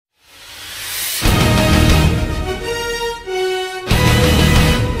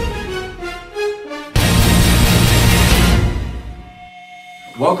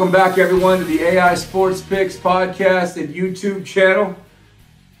Welcome back, everyone, to the AI Sports Picks podcast and YouTube channel.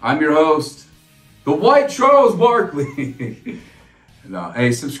 I'm your host, the White Charles Barkley.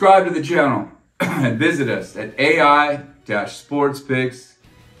 Hey, subscribe to the channel and visit us at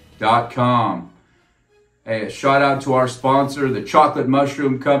ai-sportspicks.com. Hey, a shout out to our sponsor, the Chocolate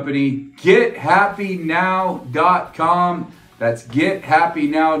Mushroom Company, gethappynow.com. That's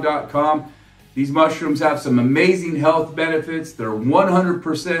gethappynow.com. These mushrooms have some amazing health benefits. They're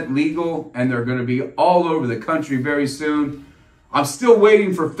 100% legal, and they're going to be all over the country very soon. I'm still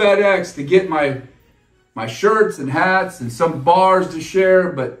waiting for FedEx to get my shirts and hats and some bars to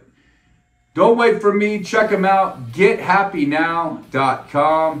share, but don't wait for me. Check them out,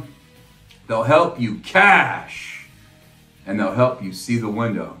 gethappynow.com. They'll help you cash, and they'll help you see the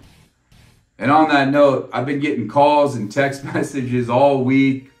window. And on that note, I've been getting calls and text messages all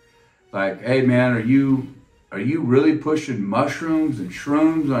week. Like, hey man, are you really pushing mushrooms and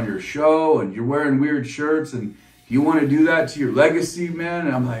shrooms on your show, and you're wearing weird shirts, and do you want to do that to your legacy, man?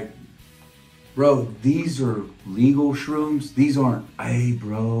 And I'm like, bro, these are legal shrooms. These aren't, hey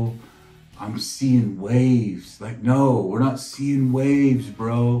bro, I'm seeing waves. Like, no, we're not seeing waves,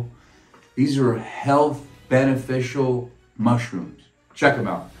 bro. These are health beneficial mushrooms. Check them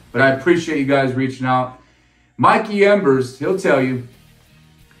out. But I appreciate you guys reaching out. Mikey Embers, he'll tell you.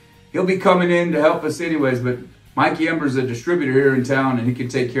 He'll be coming in to help us anyways, but Mikey Embers is a distributor here in town, and he can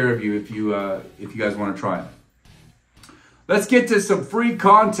take care of you if you guys want to try it. Let's get to some free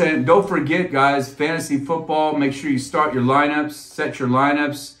content. Don't forget, guys, fantasy football. Make sure you start your lineups, set your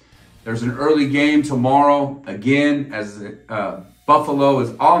lineups. There's an early game tomorrow, again, as Buffalo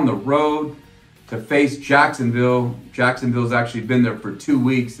is on the road to face Jacksonville. Jacksonville's actually been there for 2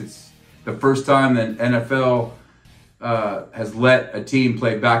 weeks. It's the first time that NFL has let a team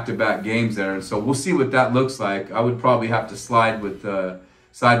play back-to-back games there, and so we'll see what that looks like. I would probably have to side with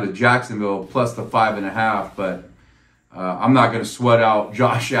Jacksonville plus the 5.5, but I'm not going to sweat out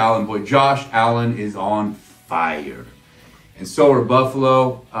Josh Allen. Boy, Josh Allen is on fire, and so are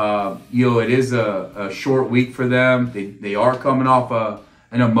Buffalo. It is a short week for them. They are coming off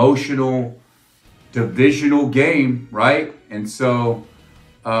an emotional divisional game, right? And so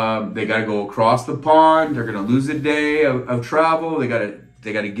they got to go across the pond. They're going to lose a day of travel. They got to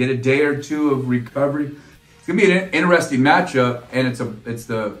get a day or two of recovery. It's going to be an interesting matchup, and it's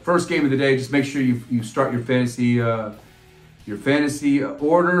the first game of the day. Just make sure you start your fantasy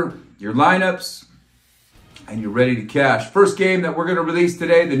order, your lineups, and you're ready to cash. First game that we're going to release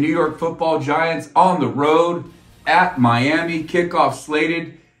today, the New York Football Giants on the road at Miami. Kickoff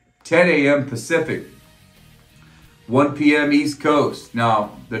slated 10 a.m. Pacific. 1 p.m. East Coast.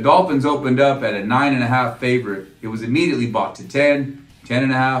 Now, the Dolphins opened up at a 9.5 favorite. It was immediately bought to 10,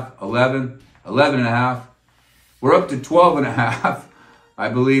 10.5, 11, 11.5. We're up to 12.5, I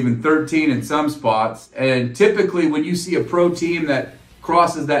believe, and 13 in some spots. And typically, when you see a pro team that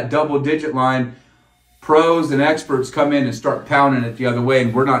crosses that double-digit line, pros and experts come in and start pounding it the other way,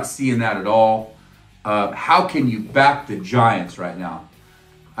 and we're not seeing that at all. How can you back the Giants right now?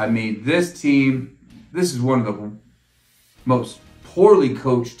 I mean, this team, this is one of the most poorly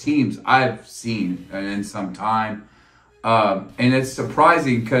coached teams I've seen in some time. And it's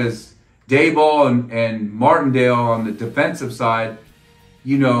surprising because Dayball and Martindale on the defensive side,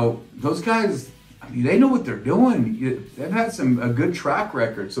 those guys, I mean, they know what they're doing. They've had a good track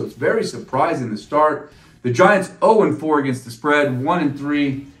record, so it's very surprising to start. The Giants 0-4 against the spread,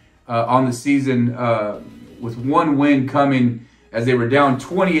 1-3 on the season, with one win coming as they were down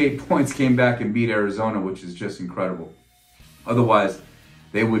 28 points, came back and beat Arizona, which is just incredible. Otherwise,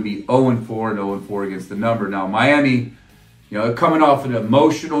 they would be 0-4 and 0-4 against the number. Now, Miami, coming off an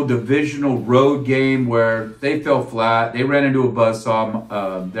emotional divisional road game where they fell flat. They ran into a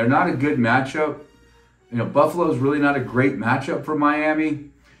buzzsaw. They're not a good matchup. Buffalo's really not a great matchup for Miami.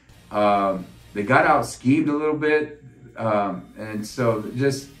 They got out-schemed a little bit. And so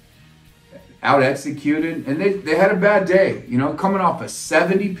just out-executed. And they had a bad day, coming off a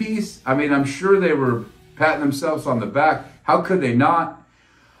 70-piece. I mean, I'm sure they were patting themselves on the back. How could they not?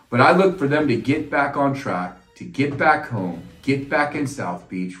 But I look for them to get back on track, to get back home, get back in South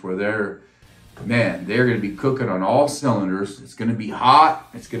Beach where they're going to be cooking on all cylinders. It's going to be hot.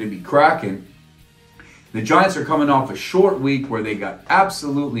 It's going to be cracking. The Giants are coming off a short week where they got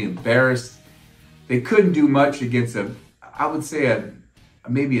absolutely embarrassed. They couldn't do much against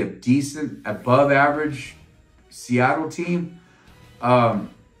maybe a decent, above average Seattle team.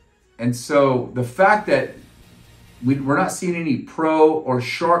 And so the fact that we're not seeing any pro or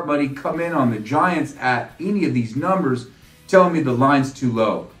sharp money come in on the Giants at any of these numbers telling me the line's too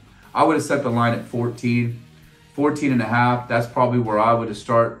low. I would have set the line at 14 14.5. That's probably where I would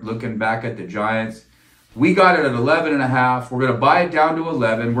start looking back at the Giants. We got it at 11.5. We're going to buy it down to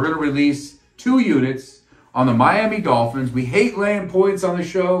 11. We're going to release 2 units on the Miami Dolphins. We hate laying points on the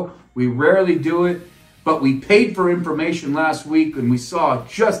show. We rarely do it. But we paid for information last week, and we saw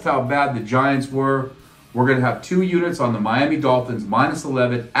just how bad the Giants were. We're going to have 2 units on the Miami Dolphins, minus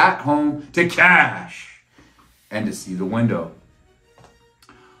 11, at home to cash and to see the window.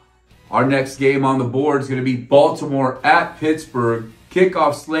 Our next game on the board is going to be Baltimore at Pittsburgh.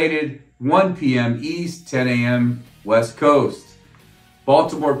 Kickoff slated 1 p.m. East, 10 a.m. West Coast.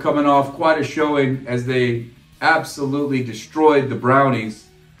 Baltimore coming off quite a showing as they absolutely destroyed the Brownies,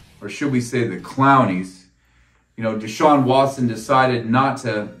 or should we say the Clownies. You know, Deshaun Watson decided not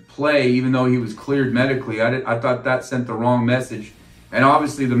to play even though he was cleared medically. I thought that sent the wrong message. And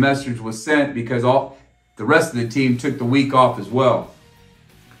obviously the message was sent because all the rest of the team took the week off as well.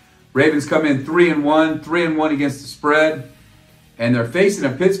 Ravens come in 3-1, 3-1 against the spread. And they're facing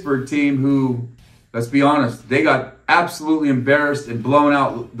a Pittsburgh team who, let's be honest, they got absolutely embarrassed and blown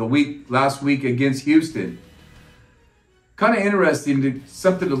out last week against Houston. Kind of interesting,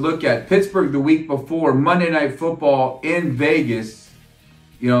 something to look at. Pittsburgh the week before, Monday Night Football in Vegas.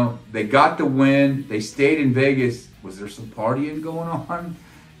 You know, they got the win. They stayed in Vegas. Was there some partying going on?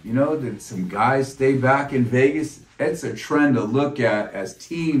 You know, did some guys stay back in Vegas? It's a trend to look at as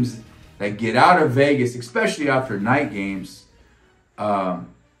teams that get out of Vegas, especially after night games. Are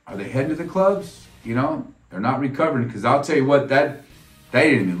they heading to the clubs? You know, they're not recovering, because I'll tell you what, that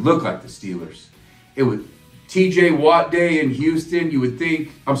didn't even look like the Steelers. It was TJ Watt Day in Houston. You would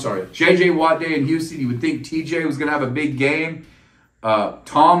think, JJ Watt Day in Houston. You would think TJ was going to have a big game.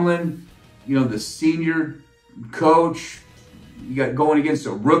 Tomlin, you know, the senior coach, you got going against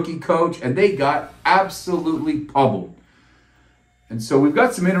a rookie coach, and they got absolutely pummeled. And so we've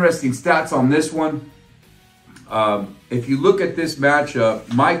got some interesting stats on this one. If you look at this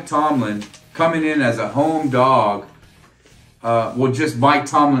matchup, Mike Tomlin coming in as a home dog, just Mike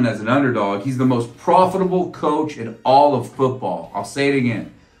Tomlin as an underdog. He's the most profitable coach in all of football. I'll say it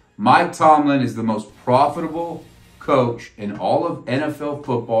again. Mike Tomlin is the most profitable coach in all of NFL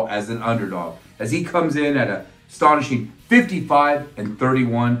football as an underdog, as he comes in at an astonishing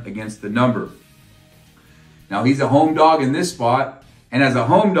 55-31 against the number. Now, he's a home dog in this spot, and as a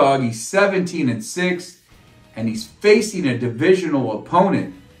home dog, he's 17-6, and he's facing a divisional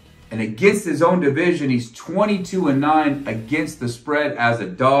opponent. And against his own division, he's 22-9 against the spread as a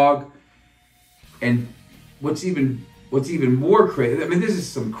dog. And what's even more crazy, I mean, this is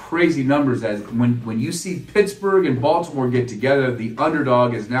some crazy numbers, as when you see Pittsburgh and Baltimore get together, the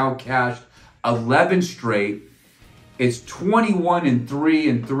underdog is now cashed 11 straight. It's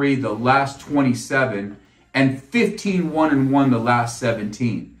 21-3 the last 27, and 15-1 the last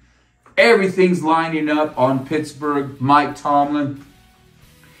 17. Everything's lining up on Pittsburgh, Mike Tomlin,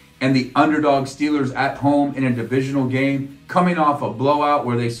 and the underdog Steelers at home in a divisional game, coming off a blowout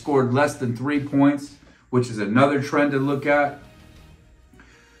where they scored less than 3 points, which is another trend to look at.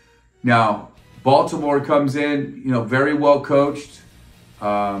 Now, Baltimore comes in, you know, very well coached.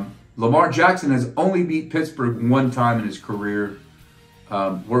 Lamar Jackson has only beat Pittsburgh 1 time in his career.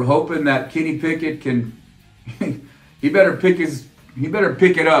 We're hoping that Kenny Pickett can, he better pick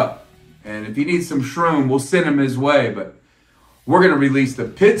it up. And if he needs some shroom, we'll send him his way. But we're going to release the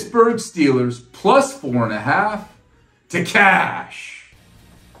Pittsburgh Steelers plus 4.5 to cash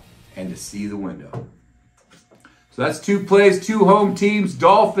and to see the window. So that's 2 plays, 2 home teams,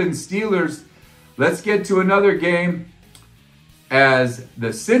 Dolphins, Steelers. Let's get to another game as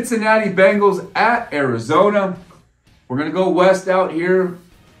the Cincinnati Bengals at Arizona. We're going to go west out here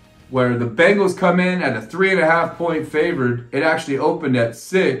where the Bengals come in at a 3.5-point favorite. It actually opened at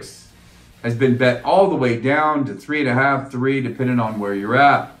 6. Has been bet all the way down to 3.5, 3, depending on where you're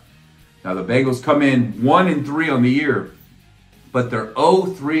at. Now, the Bengals come in 1-3 on the year, but they're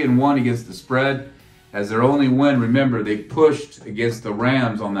 0-3-1 against the spread. As their only win, remember, they pushed against the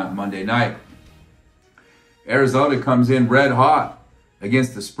Rams on that Monday night. Arizona comes in red hot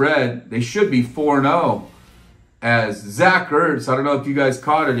against the spread. They should be 4-0. As Zach Ertz, I don't know if you guys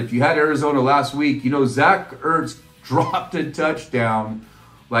caught it. If you had Arizona last week, you know Zach Ertz dropped a touchdown.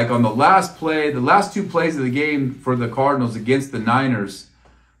 Like on the last play, the last 2 plays of the game for the Cardinals against the Niners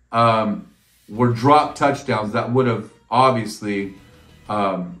were dropped touchdowns that would have obviously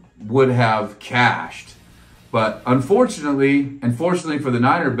would have cashed. But unfortunately for the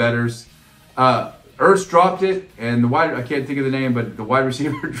Niner bettors, Ertz dropped it, and I can't think of the name, but the wide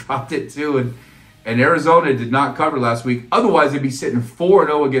receiver dropped it too. And Arizona did not cover last week. Otherwise, they'd be sitting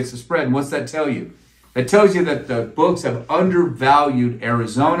 4-0 against the spread. And what's that tell you? It tells you that the books have undervalued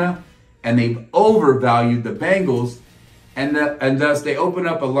Arizona and they've overvalued the Bengals, and thus they open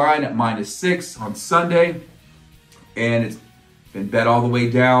up a line at -6 on Sunday, and it's been bet all the way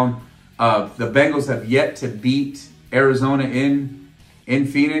down. The Bengals have yet to beat Arizona in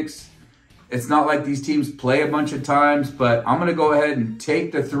Phoenix. It's not like these teams play a bunch of times, but I'm going to go ahead and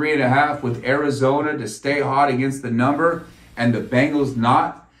take the 3.5 with Arizona to stay hot against the number, and the Bengals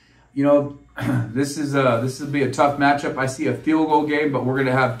not. You know, this will be a tough matchup. I see a field goal game, but we're going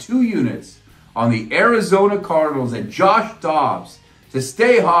to have 2 units on the Arizona Cardinals and Josh Dobbs to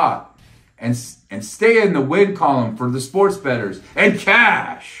stay hot and stay in the win column for the sports bettors and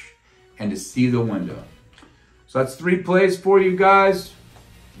cash and to see the window. So that's 3 plays for you guys.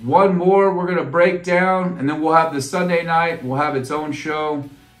 One more we're going to break down, and then we'll have the Sunday night. We'll have its own show.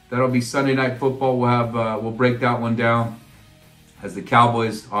 That'll be Sunday Night Football. We'll break that one down as the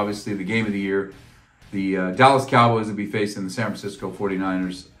Cowboys, obviously the game of the year. The Dallas Cowboys will be facing the San Francisco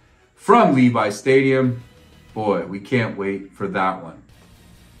 49ers from Levi Stadium. Boy, we can't wait for that one.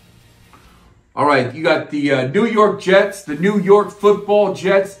 All right, you got the New York Jets, the New York Football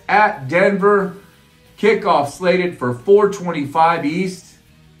Jets at Denver. Kickoff slated for 4:25 East.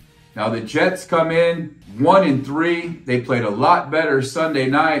 Now the Jets come in 1-3. They played a lot better Sunday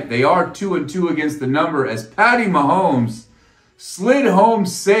night. They are 2-2 against the number as Patty Mahomes slid home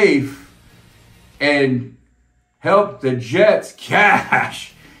safe and helped the Jets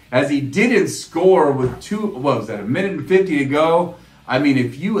cash as he didn't score with a minute and 50 to go. I mean,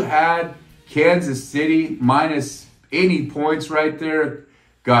 if you had Kansas City minus any points right there,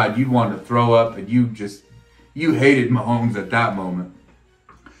 God, you'd want to throw up, and you hated Mahomes at that moment.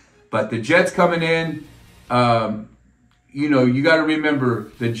 But the Jets coming in, you know, you got to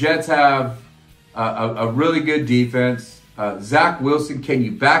remember the Jets have a really good defense. Zach Wilson, can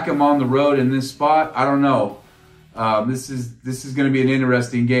you back him on the road in this spot? I don't know. This is going to be an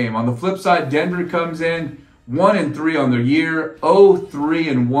interesting game. On the flip side, Denver comes in 1-3 on their year,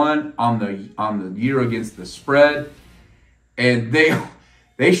 0-3-1 on the year against the spread, and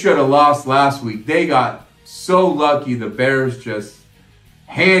they should have lost last week. They got so lucky. The Bears just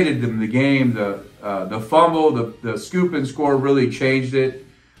handed them the game. The fumble, the scoop and score really changed it.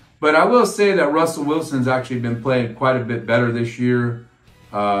 But I will say that Russell Wilson's actually been playing quite a bit better this year.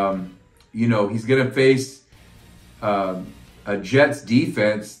 You know, he's going to face a Jets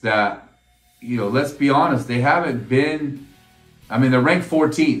defense that, you know, let's be honest, they haven't been, I mean, they're ranked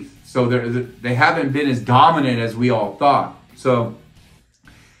 14th. So they haven't been as dominant as we all thought. So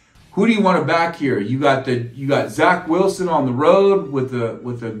who do you want to back here? You got Zach Wilson on the road with a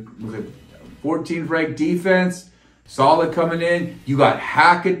 14th ranked defense, solid coming in. You got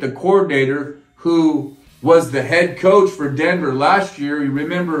Hackett, the coordinator, who was the head coach for Denver last year. You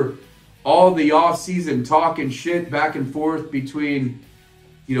remember all the offseason talking shit back and forth between,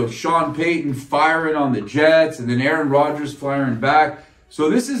 you know, Sean Payton firing on the Jets and then Aaron Rodgers firing back. So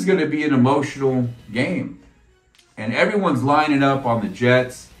this is going to be an emotional game, and everyone's lining up on the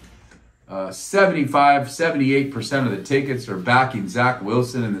Jets. 78% of the tickets are backing Zach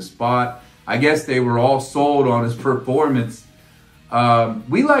Wilson in the spot. I guess they were all sold on his performance.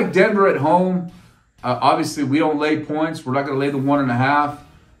 We like Denver at home. Obviously, we don't lay points. We're not going to lay the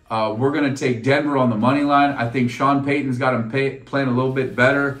 1.5. We're going to take Denver on the money line. I think Sean Payton's got him playing a little bit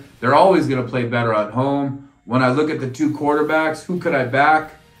better. They're always going to play better at home. When I look at the 2 quarterbacks, who could I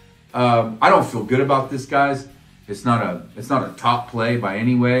back? I don't feel good about this, guys. It's not a top play by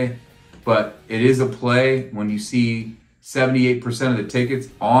any way. But it is a play when you see 78% of the tickets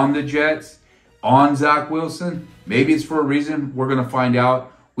on the Jets, on Zach Wilson. Maybe it's for a reason. We're going to find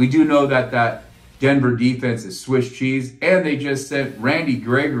out. We do know that Denver defense is Swiss cheese, and they just sent Randy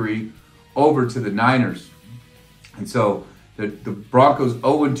Gregory over to the Niners. And so the Broncos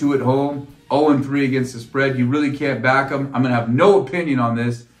 0-2 at home, 0-3 against the spread. You really can't back them. I'm going to have no opinion on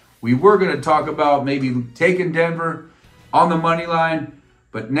this. We were going to talk about maybe taking Denver on the money line.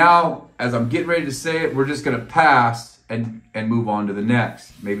 But now, as I'm getting ready to say it, we're just going to pass and move on to the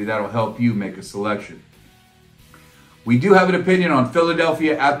next. Maybe that'll help you make a selection. We do have an opinion on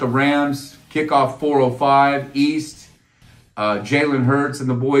Philadelphia at the Rams. Kickoff 4:05 East. Jalen Hurts and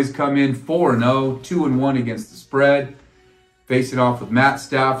the boys come in 4-0, 2-1 against the spread. Facing off with Matt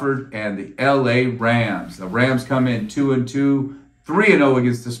Stafford and the LA Rams. The Rams come in 2-2, 3-0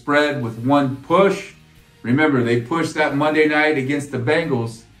 against the spread with 1 push. Remember, they pushed that Monday night against the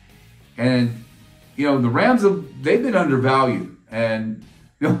Bengals. And, you know, the Rams, they've been undervalued. And,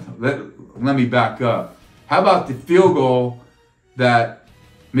 you know, let me back up. How about the field goal that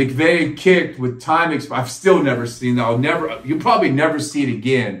McVay kicked with time I've still never seen that. You'll probably never see it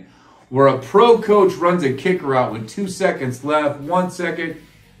again. Where a pro coach runs a kicker out with 2 seconds left, 1 second,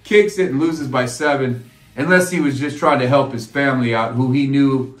 kicks it and loses by 7, unless he was just trying to help his family out, who he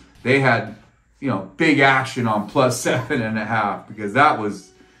knew they had, big action on plus 7.5, because that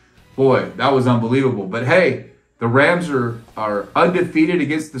was, boy, that was unbelievable. But hey, the Rams are undefeated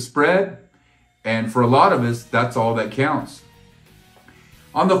against the spread, and for a lot of us, that's all that counts.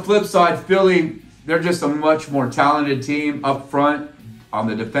 On the flip side, Philly, they're just a much more talented team up front, on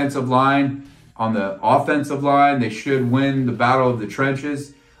the defensive line, on the offensive line. They should win the battle of the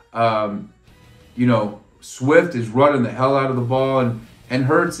trenches. Swift is running the hell out of the ball, and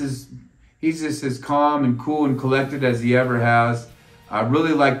Hurts he's just as calm and cool and collected as he ever has. I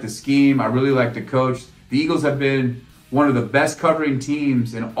really like the scheme. I really like the coach. The Eagles have been one of the best covering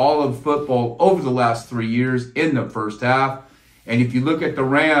teams in all of football over the last 3 years in the first half. And if you look at the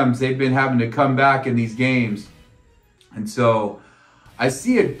Rams, they've been having to come back in these games. And so I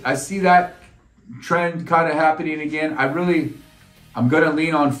see that trend kind of happening again. I'm going to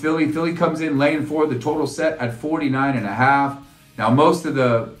lean on Philly. Philly comes in laying 4, the total set at 49.5. Now, most of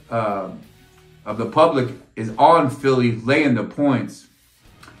the public is on Philly laying the points,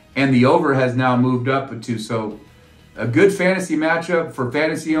 and the over has now moved up to. So a good fantasy matchup for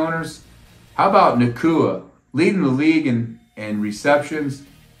fantasy owners. How about Nakua leading the league in receptions?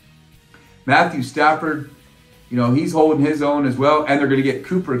 Matthew Stafford, he's holding his own as well, and they're going to get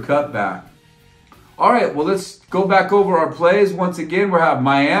Cooper Kupp back. All right, well, let's go back over our plays. Once again, we'll have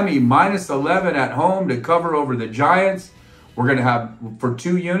Miami -11 at home to cover over the Giants. We're going to have, for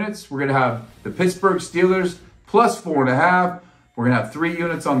 2 units, we're going to have the Pittsburgh Steelers +4.5. We're going to have 3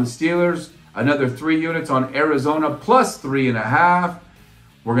 units on the Steelers, another 3 units on Arizona +3.5.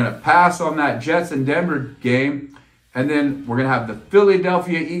 We're going to pass on that Jets and Denver game. And then we're going to have the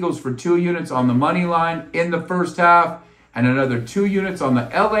Philadelphia Eagles for 2 units on the money line in the first half, and another 2 units on the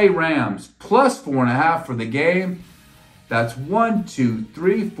LA Rams +4.5 for the game. That's 1, 2,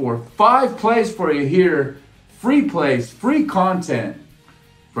 3, 4, 5 plays for you here. Free plays, free content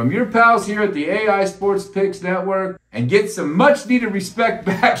from your pals here at the AI Sports Picks Network. And get some much needed respect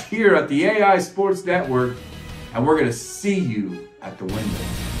back here at the AI Sports Network. And we're going to see you at the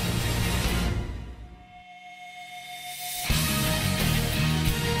window.